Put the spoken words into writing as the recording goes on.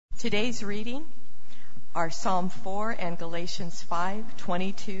Today's reading are Psalm 4 and Galatians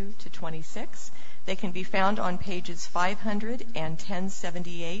 5:22 to 26. They can be found on pages 500 and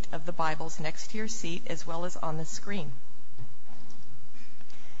 1078 of the Bibles next to your seat, as well as on the screen.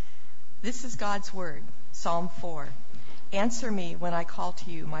 This is God's Word, Psalm 4. Answer me when I call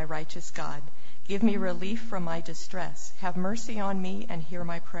to you, my righteous God. Give me relief from my distress. Have mercy on me and hear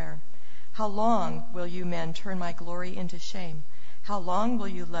my prayer. How long will you men turn my glory into shame? How long will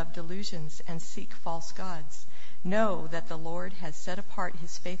you love delusions and seek false gods? Know that the Lord has set apart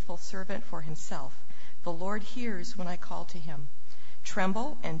his faithful servant for himself. The Lord hears when I call to him.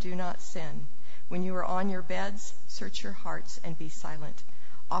 Tremble and do not sin. When you are on your beds, search your hearts and be silent.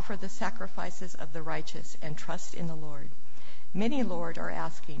 Offer the sacrifices of the righteous and trust in the Lord. Many, Lord, are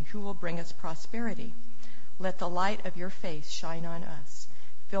asking, who will bring us prosperity? Let the light of your face shine on us.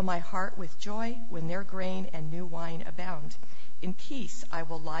 Fill my heart with joy when their grain and new wine abound. In peace I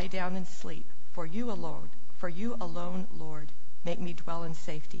will lie down and sleep, for you alone, Lord, make me dwell in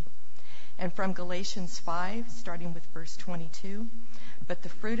safety. And from Galatians 5, starting with verse 22, but the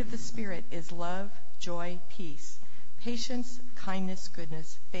fruit of the Spirit is love, joy, peace, patience, kindness,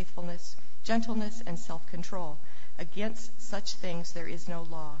 goodness, faithfulness, gentleness, and self-control. Against such things there is no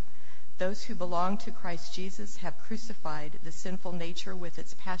law. Those who belong to Christ Jesus have crucified the sinful nature with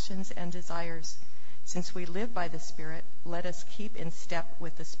its passions and desires. Since we live by the Spirit, let us keep in step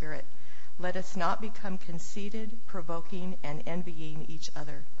with the Spirit. Let us not become conceited, provoking, and envying each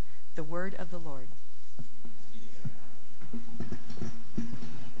other. The word of the Lord.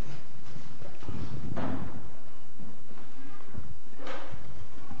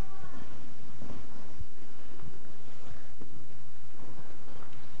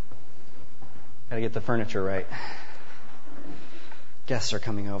 Gotta get the furniture right. Guests are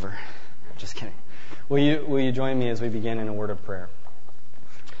coming over. Just kidding. Will you join me as we begin in a word of prayer?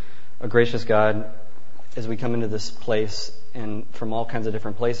 Oh, gracious God, as we come into this place and from all kinds of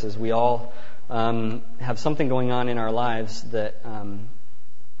different places, we all have something going on in our lives that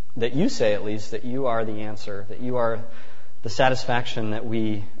you say, at least, that you are the answer, that you are the satisfaction that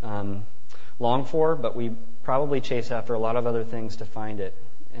we long for, but we probably chase after a lot of other things to find it,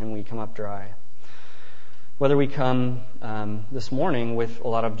 and we come up dry. Whether we come this morning with a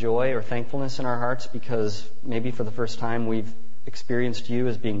lot of joy or thankfulness in our hearts because maybe for the first time we've experienced you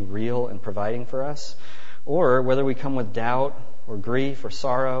as being real and providing for us, or whether we come with doubt or grief or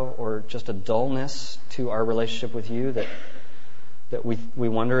sorrow or just a dullness to our relationship with you that we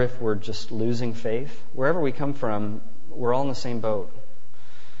wonder if we're just losing faith. Wherever we come from, we're all in the same boat.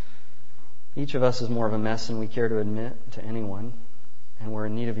 Each of us is more of a mess than we care to admit to anyone, and we're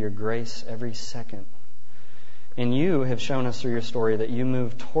in need of your grace every second. And you have shown us through your story that you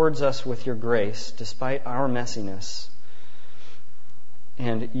move towards us with your grace despite our messiness.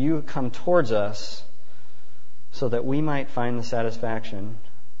 And you come towards us so that we might find the satisfaction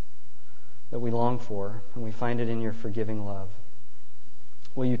that we long for, and we find it in your forgiving love.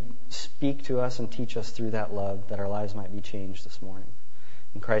 Will you speak to us and teach us through that love that our lives might be changed this morning?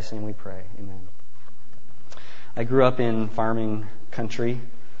 In Christ's name we pray. Amen. I grew up in farming country.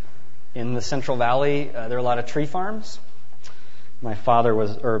 In the Central Valley, there are a lot of tree farms. My grandfather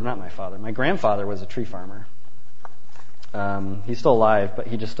was a tree farmer. He's still alive, but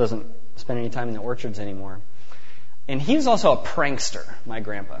he just doesn't spend any time in the orchards anymore. And he was also a prankster, my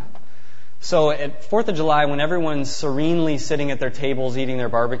grandpa. So at 4th of July, when everyone's serenely sitting at their tables eating their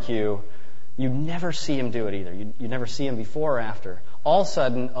barbecue, you never see him do it either. You never see him before or after. All of a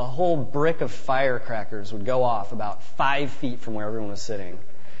sudden, a whole brick of firecrackers would go off about 5 feet from where everyone was sitting.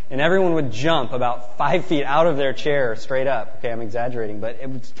 And everyone would jump about 5 feet out of their chair straight up. Okay, I'm exaggerating, but it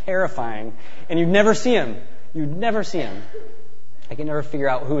was terrifying. And you'd never see him. You'd never see him. I could never figure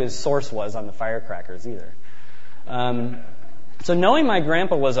out who his source was on the firecrackers either. So knowing my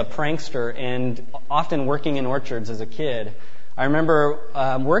grandpa was a prankster and often working in orchards as a kid, I remember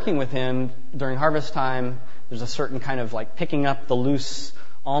working with him during harvest time. There's a certain kind of like picking up the loose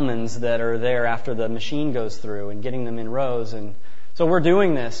almonds that are there after the machine goes through and getting them in rows. And so we're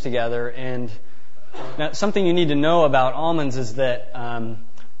doing this together, and now something you need to know about almonds is that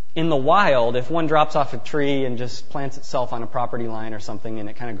in the wild, if one drops off a tree and just plants itself on a property line or something and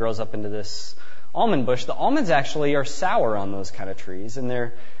it kind of grows up into this almond bush, the almonds actually are sour on those kind of trees, and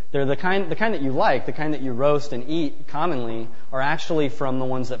they're the kind that you like, the kind that you roast and eat commonly, are actually from the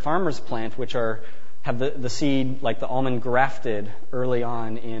ones that farmers plant, which have the seed, like the almond, grafted early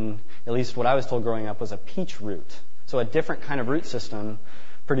on in, at least what I was told growing up, was a peach root. So a different kind of root system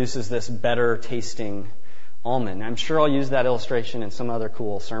produces this better tasting almond. I'm sure I'll use that illustration in some other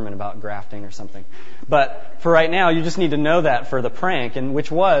cool sermon about grafting or something. But for right now, you just need to know that for the prank, and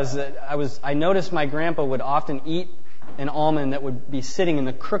which was that I noticed my grandpa would often eat an almond that would be sitting in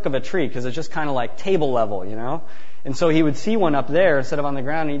the crook of a tree because it's just kind of like table level, you know? And so he would see one up there instead of on the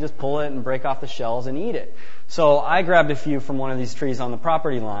ground, and he'd just pull it and break off the shells and eat it. So I grabbed a few from one of these trees on the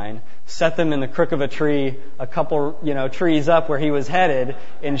property line, set them in the crook of a tree, a couple, trees up where he was headed,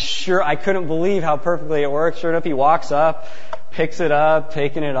 and sure, I couldn't believe how perfectly it worked. Sure enough, he walks up, picks it up,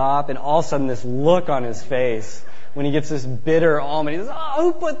 taking it off, and all of a sudden this look on his face when he gets this bitter almond. He says, "Oh,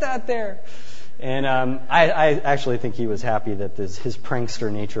 who put that there?" And I actually think he was happy that his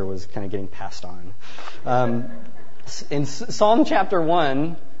prankster nature was kind of getting passed on. In Psalm chapter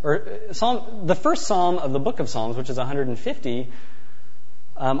 1, the first psalm of the book of Psalms, which is 150,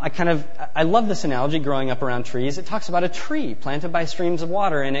 I love this analogy growing up around trees. It talks about a tree planted by streams of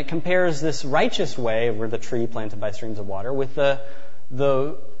water, and it compares this righteous way, where the tree planted by streams of water, with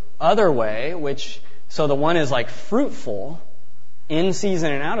the other way, so the one is like fruitful in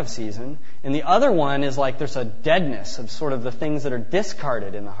season and out of season, and the other one is like there's a deadness of sort of the things that are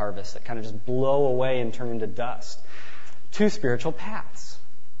discarded in the harvest that kind of just blow away and turn into dust. Two spiritual paths.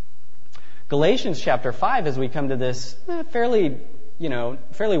 Galatians chapter 5, as we come to this fairly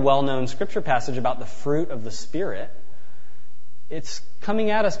well-known scripture passage about the fruit of the Spirit, it's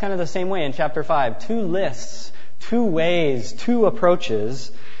coming at us kind of the same way in chapter 5. Two lists, two ways, two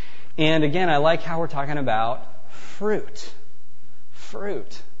approaches. And again, I like how we're talking about fruit.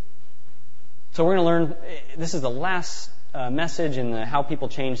 Fruit. So we're going to learn, this is the last message in the How People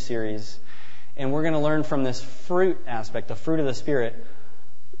Change series, and we're going to learn from this fruit aspect, the fruit of the Spirit,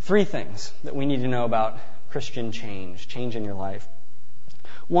 three things that we need to know about Christian change in your life.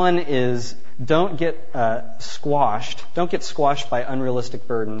 One is don't get squashed by unrealistic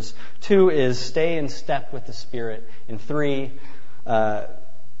burdens. Two is stay in step with the Spirit. And three,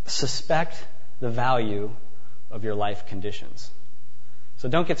 suspect the value of your life conditions. So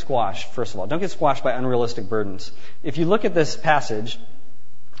don't get squashed, first of all. Don't get squashed by unrealistic burdens. If you look at this passage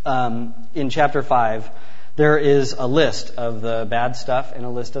in chapter 5, there is a list of the bad stuff and a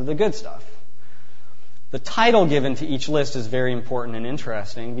list of the good stuff. The title given to each list is very important and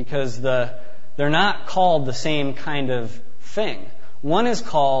interesting because they're not called the same kind of thing. One is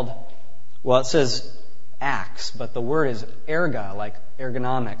called, it says acts, but the word is erga, like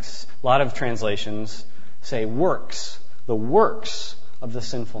ergonomics. A lot of translations say works, the works of the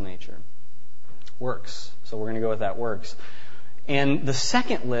sinful nature. Works. So we're going to go with that, works. And the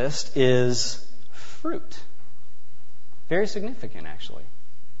second list is fruit. Very significant, actually.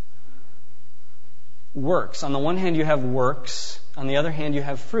 Works. On the one hand, you have works. On the other hand, you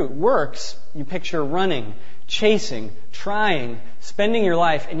have fruit. Works, you picture running, chasing, trying, spending your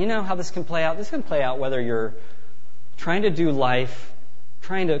life. And you know how this can play out? This can play out whether you're trying to do life,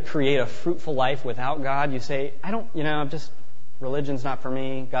 trying to create a fruitful life without God. You say, religion's not for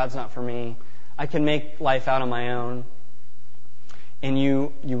me, God's not for me, I can make life out on my own. And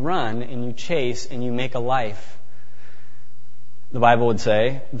you run and you chase and you make a life. The Bible would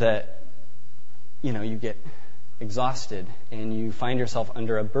say that, you get exhausted and you find yourself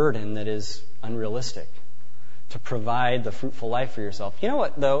under a burden that is unrealistic to provide the fruitful life for yourself. You know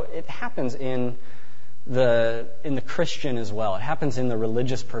what, though? It happens in the Christian as well. It happens in the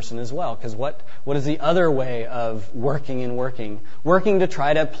religious person as well. Because what is the other way of working and working? Working to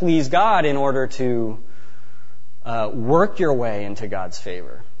try to please God in order to work your way into God's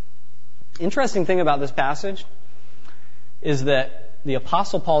favor. Interesting thing about this passage is that the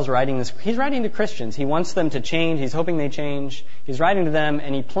Apostle Paul's writing this. He's writing to Christians. He wants them to change. He's hoping they change. He's writing to them,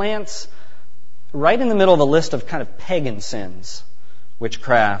 and he plants right in the middle of a list of kind of pagan sins: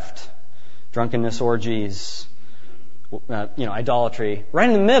 witchcraft, drunkenness, orgies, idolatry. Right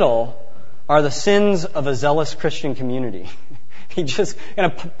in the middle are the sins of a zealous Christian community. He just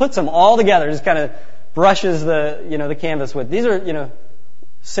kind of puts them all together, just kind of brushes the canvas with. These are,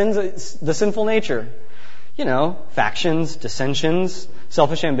 sins, the sinful nature. Factions, dissensions,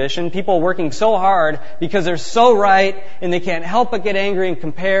 selfish ambition, people working so hard because they're so right and they can't help but get angry and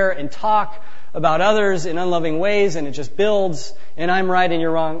compare and talk about others in unloving ways, and it just builds, and I'm right and you're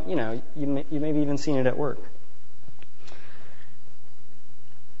wrong. You maybe even seen it at work.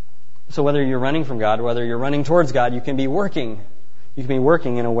 So whether you're running from God or whether you're running towards God, you can be working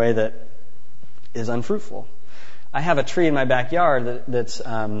in a way that is unfruitful. I have a tree in my backyard that's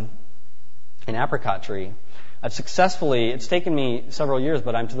an apricot tree. It's taken me several years,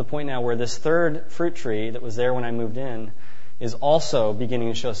 but I'm to the point now where this third fruit tree that was there when I moved in is also beginning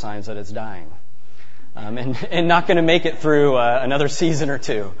to show signs that it's dying. And not going to make it through another season or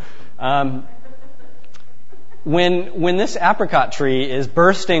two. when this apricot tree is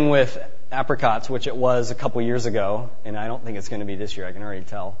bursting with apricots, which it was a couple years ago, and I don't think it's going to be this year, I can already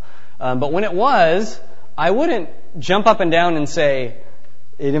tell. But when it was, I wouldn't jump up and down and say,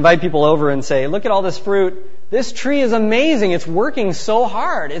 invite people over and say, look at all this fruit. This tree is amazing. It's working so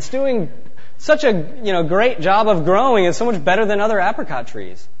hard. It's doing such a great job of growing. It's so much better than other apricot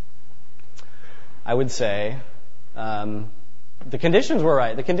trees. I would say the conditions were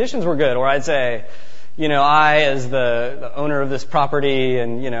right. The conditions were good. Or I'd say, I, as the owner of this property,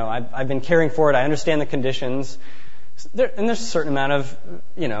 and, I've been caring for it, I understand the conditions. And there's a certain amount of,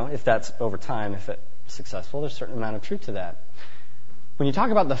 if that's over time, if it's successful, there's a certain amount of truth to that. When you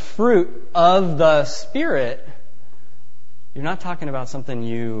talk about the fruit of the Spirit, you're not talking about something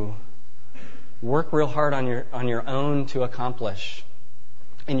you work real hard on your own to accomplish.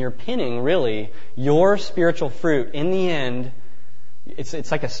 And you're pinning, really, your spiritual fruit, in the end,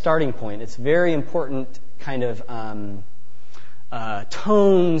 it's like a starting point. It's very important kind of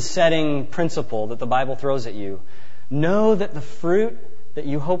tone-setting principle that the Bible throws at you. Know that the fruit that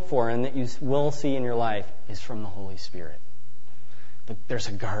you hope for and that you will see in your life is from the Holy Spirit. That there's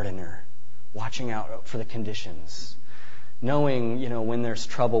a gardener watching out for the conditions. Knowing, when there's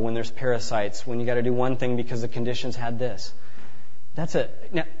trouble, when there's parasites, when you got to do one thing because the conditions had this. Now,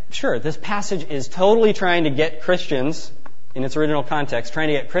 sure, this passage is totally trying to get Christians, in its original context, trying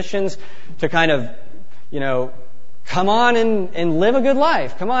to get Christians to kind of, come on and live a good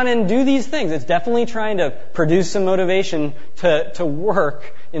life. Come on and do these things. It's definitely trying to produce some motivation to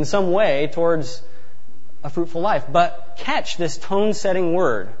work in some way towards a fruitful life. But catch this tone-setting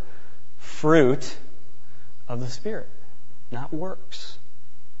word, fruit of the Spirit, not works.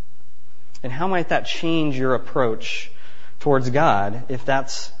 And how might that change your approach towards God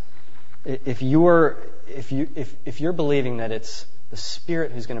if you're believing that it's the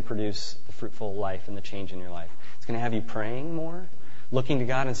Spirit who's going to produce the fruitful life and the change in your life? It's going to have you praying more, looking to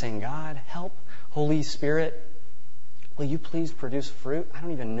God and saying, God, help, Holy Spirit, will you please produce fruit? I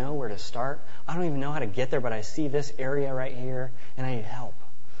don't even know where to start. I don't even know how to get there, but I see this area right here, and I need help.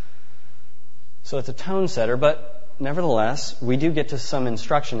 So it's a tone setter, but nevertheless, we do get to some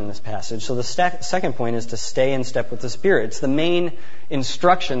instruction in this passage. So the second point is to stay in step with the Spirit. It's the main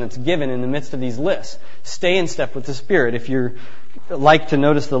instruction that's given in the midst of these lists. Stay in step with the Spirit. If you like to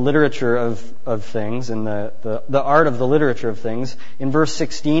notice the literature of things and the art of the literature of things, in verse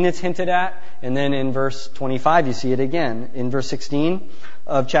 16 it's hinted at, and then in verse 25 you see it again. In verse 16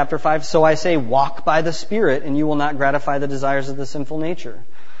 of chapter 5, so I say, walk by the Spirit, and you will not gratify the desires of the sinful nature.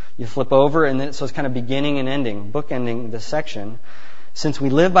 You flip over, and then so it's kind of beginning and ending, bookending this section. Since we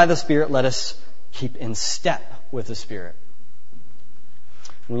live by the Spirit, let us keep in step with the Spirit.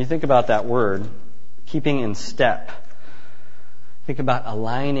 When you think about that word, keeping in step, think about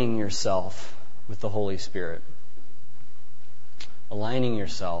aligning yourself with the Holy Spirit. Aligning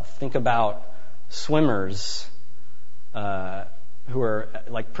yourself. Think about swimmers who are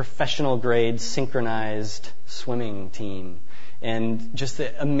like professional grade synchronized swimming team. And just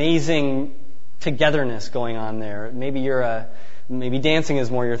the amazing togetherness going on there. Maybe dancing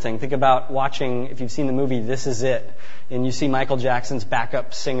is more your thing. Think about watching, if you've seen the movie This Is It, and you see Michael Jackson's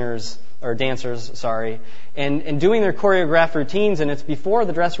backup singers, or dancers, and doing their choreographed routines, and it's before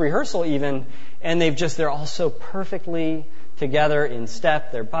the dress rehearsal even, and they're all so perfectly together in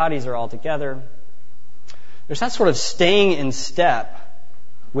step. Their bodies are all together. There's that sort of staying in step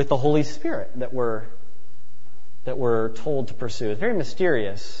with the Holy Spirit that we're told to pursue. It's very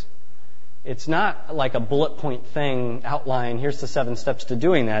mysterious. It's not like a bullet point thing outline, here's the 7 steps to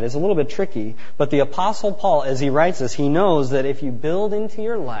doing that. It's a little bit tricky. But the Apostle Paul, as he writes this, he knows that if you build into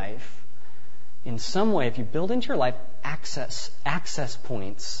your life, in some way, if you build into your life access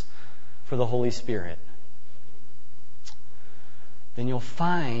points for the Holy Spirit, then you'll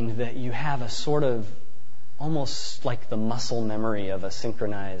find that you have a sort of almost like the muscle memory of a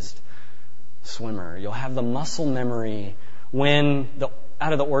synchronized swimmer. You'll have the muscle memory when the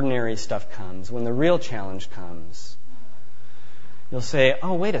out of the ordinary stuff comes, when the real challenge comes. You'll say,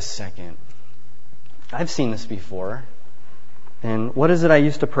 oh, wait a second. I've seen this before. And what is it I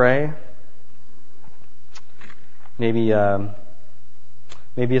used to pray? Maybe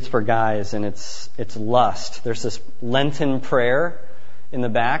it's for guys and it's lust. There's this Lenten prayer in the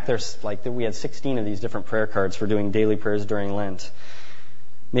back. We had 16 of these different prayer cards for doing daily prayers during Lent.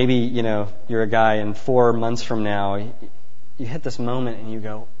 Maybe, you're a guy and 4 months from now, you hit this moment and you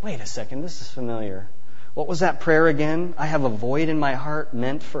go, wait a second, this is familiar. What was that prayer again? I have a void in my heart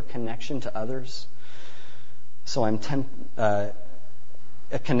meant for connection to others. So a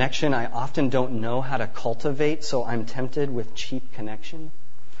connection I often don't know how to cultivate, so I'm tempted with cheap connection.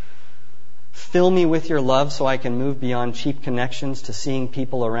 Fill me with your love so I can move beyond cheap connections to seeing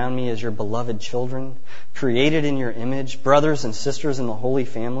people around me as your beloved children, created in your image, brothers and sisters in the Holy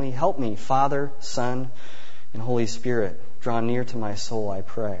Family. Help me, Father, Son, and Holy Spirit. Draw near to my soul, I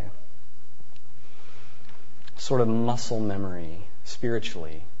pray. Sort of muscle memory,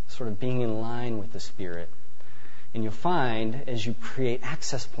 spiritually, sort of being in line with the Spirit. And you'll find, as you create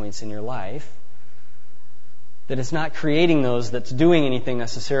access points in your life, that it's not creating those that's doing anything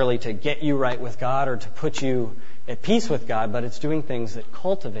necessarily to get you right with God or to put you at peace with God, but it's doing things that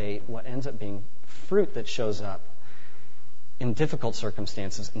cultivate what ends up being fruit that shows up in difficult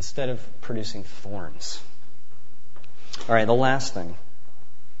circumstances instead of producing thorns. All right, the last thing.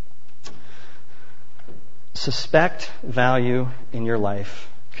 Suspect value in your life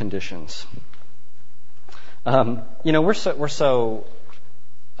conditions. We're so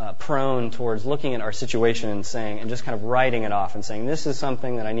prone towards looking at our situation and saying, and just kind of writing it off and saying, this is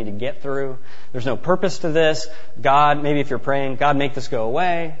something that I need to get through. There's no purpose to this. God, maybe if you're praying, God, make this go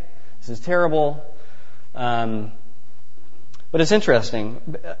away. This is terrible. But it's interesting.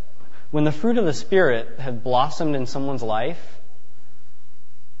 When the fruit of the Spirit have blossomed in someone's life,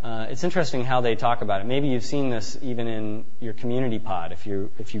 it's interesting how they talk about it. Maybe you've seen this even in your community pod if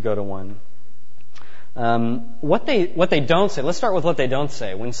you go to one. What they don't say. Let's start with what they don't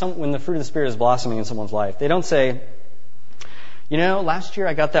say. When the fruit of the Spirit is blossoming in someone's life, they don't say, last year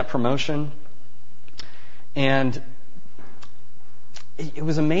I got that promotion, and it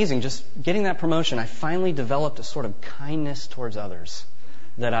was amazing. Just getting that promotion, I finally developed a sort of kindness towards others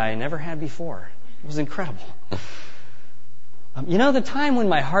that I never had before. It was incredible. The time when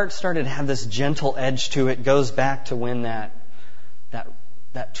my heart started to have this gentle edge to it goes back to when that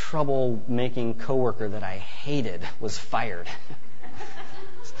trouble-making coworker that I hated was fired.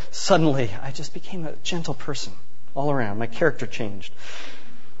 Suddenly, I just became a gentle person all around. My character changed.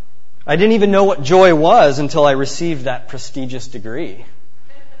 I didn't even know what joy was until I received that prestigious degree.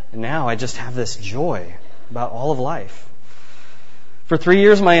 And now I just have this joy about all of life. For 3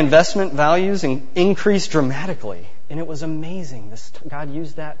 years, my investment values increased dramatically. And it was amazing. God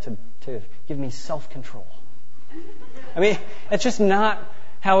used that to give me self-control. I mean, it's just not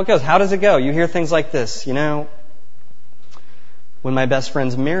how it goes. How does it go? You hear things like this, when my best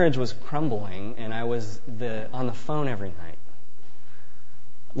friend's marriage was crumbling and I was on the phone every night.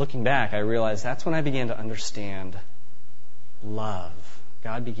 Looking back, I realized that's when I began to understand love.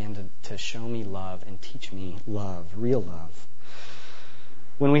 God began to show me love and teach me love, real love.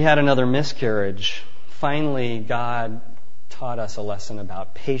 When we had another miscarriage, finally God taught us a lesson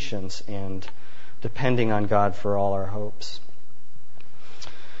about patience and depending on God for all our hopes.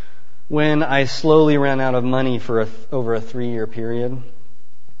 When I slowly ran out of money for over a 3-year period,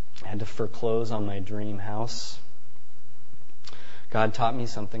 I had to foreclose on my dream house. God taught me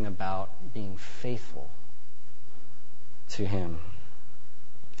something about being faithful to Him,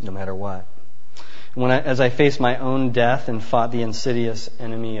 no matter what. As I faced my own death and fought the insidious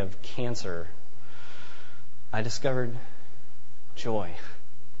enemy of cancer, I discovered joy.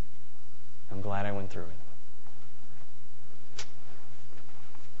 I'm glad I went through it.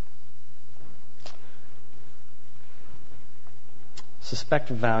 Suspect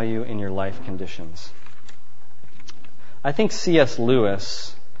value in your life conditions. I think C.S.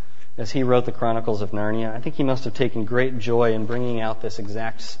 Lewis, as he wrote the Chronicles of Narnia, I think he must have taken great joy in bringing out this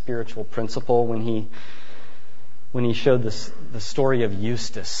exact spiritual principle when he showed the story of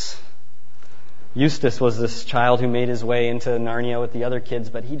Eustace. Eustace was this child who made his way into Narnia with the other kids,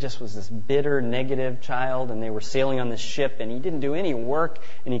 but he just was this bitter, negative child, and they were sailing on this ship, and he didn't do any work,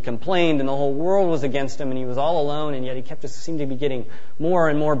 and he complained, and the whole world was against him, and he was all alone, and yet he seemed to be getting more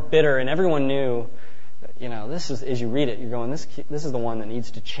and more bitter, and everyone knew, this is, as you read it, you're going, this is the one that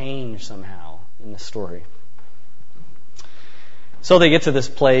needs to change somehow in the story. So they get to this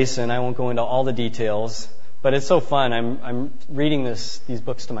place, and I won't go into all the details, but it's so fun. I'm reading these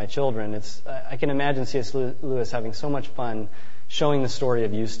books to my children. I can imagine C.S. Lewis having so much fun showing the story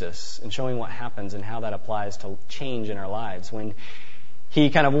of Eustace and showing what happens and how that applies to change in our lives. When he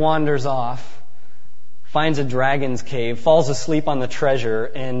kind of wanders off, finds a dragon's cave, falls asleep on the treasure,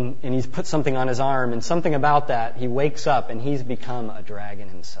 and he's put something on his arm, and something about that, he wakes up and he's become a dragon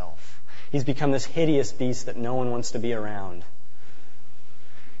himself. He's become this hideous beast that no one wants to be around.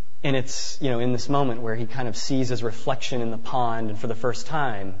 And it's, in this moment where he kind of sees his reflection in the pond and for the first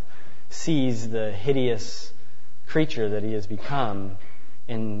time sees the hideous creature that he has become,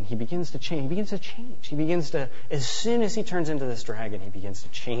 and he begins to change. He begins to, as soon as he turns into this dragon, he begins to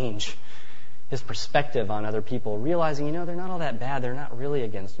change his perspective on other people, realizing, they're not all that bad. They're not really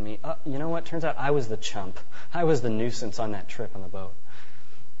against me. You know what? Turns out I was the chump. I was the nuisance on that trip on the boat.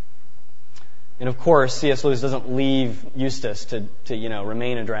 And of course, C.S. Lewis doesn't leave Eustace to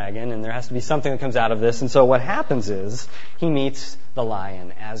remain a dragon, and there has to be something that comes out of this. And so what happens is he meets the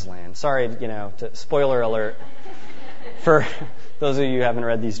lion, Aslan. Sorry, spoiler alert for those of you who haven't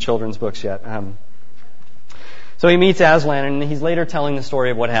read these children's books yet. So he meets Aslan, and he's later telling the story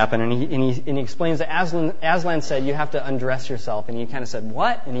of what happened, and he explains that Aslan said, you have to undress yourself. And he kind of said,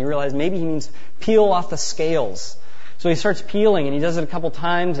 what? And he realized maybe he means peel off the scales. So he starts peeling, and he does it a couple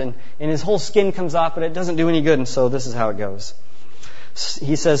times, and his whole skin comes off, but it doesn't do any good, and so this is how it goes.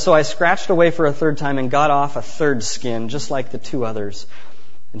 He says, so I scratched away for a third time and got off a third skin, just like the two others,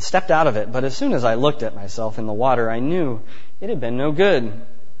 and stepped out of it. But as soon as I looked at myself in the water, I knew it had been no good.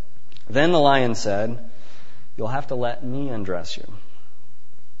 Then the lion said, you'll have to let me undress you.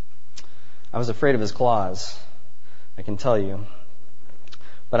 I was afraid of his claws, I can tell you.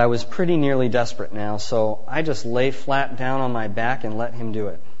 But I was pretty nearly desperate now, so I just lay flat down on my back and let him do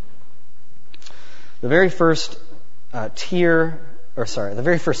it. The very first tear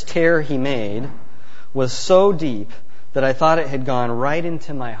he made was so deep that I thought it had gone right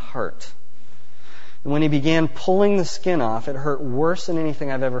into my heart. And when he began pulling the skin off, it hurt worse than anything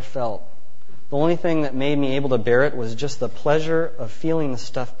I've ever felt. The only thing that made me able to bear it was just the pleasure of feeling the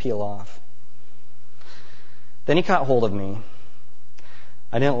stuff peel off. Then he caught hold of me.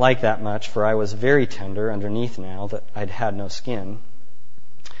 I didn't like that much, for I was very tender underneath now that I'd had no skin.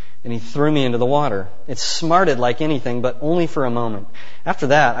 And he threw me into the water. It smarted like anything, but only for a moment. After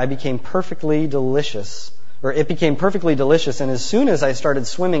that, it became perfectly delicious, and as soon as I started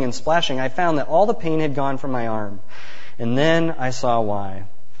swimming and splashing, I found that all the pain had gone from my arm. And then I saw why.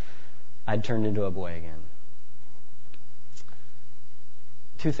 I'd turned into a boy again.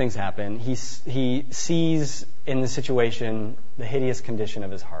 Two things happen. He sees in the situation the hideous condition of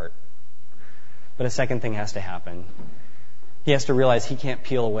his heart. But a second thing has to happen. He has to realize he can't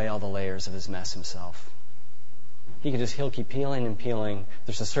peel away all the layers of his mess himself. He'll keep peeling and peeling.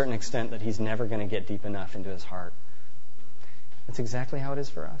 There's a certain extent that he's never going to get deep enough into his heart. That's exactly how it is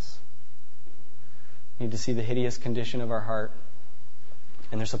for us. We need to see the hideous condition of our heart.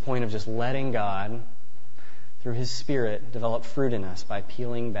 And there's a point of just letting God, through His Spirit, develop fruit in us by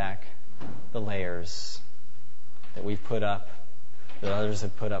peeling back the layers that we've put up, that others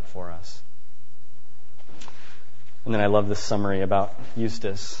have put up for us. And then I love this summary about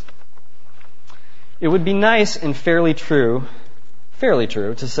Eustace. It would be nice and fairly true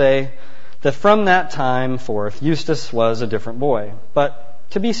to say that from that time forth, Eustace was a different boy. But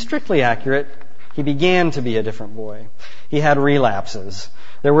to be strictly accurate, he began to be a different boy. He had relapses.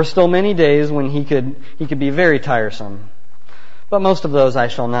 There were still many days when he could be very tiresome. But most of those I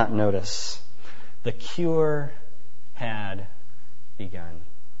shall not notice. The cure had begun.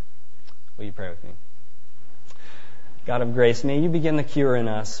 Will you pray with me? God of grace, may you begin the cure in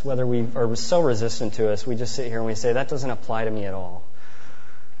us, whether we are so resistant to us, we just sit here and we say, that doesn't apply to me at all.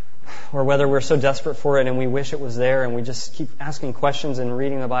 Or whether we're so desperate for it and we wish it was there and we just keep asking questions and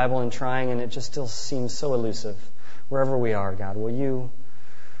reading the Bible and trying and it just still seems so elusive. Wherever we are, God, will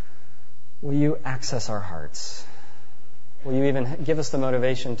you access our hearts? Will you even give us the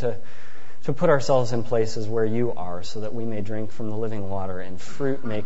motivation to put ourselves in places where you are so that we may drink from the living water and fruit may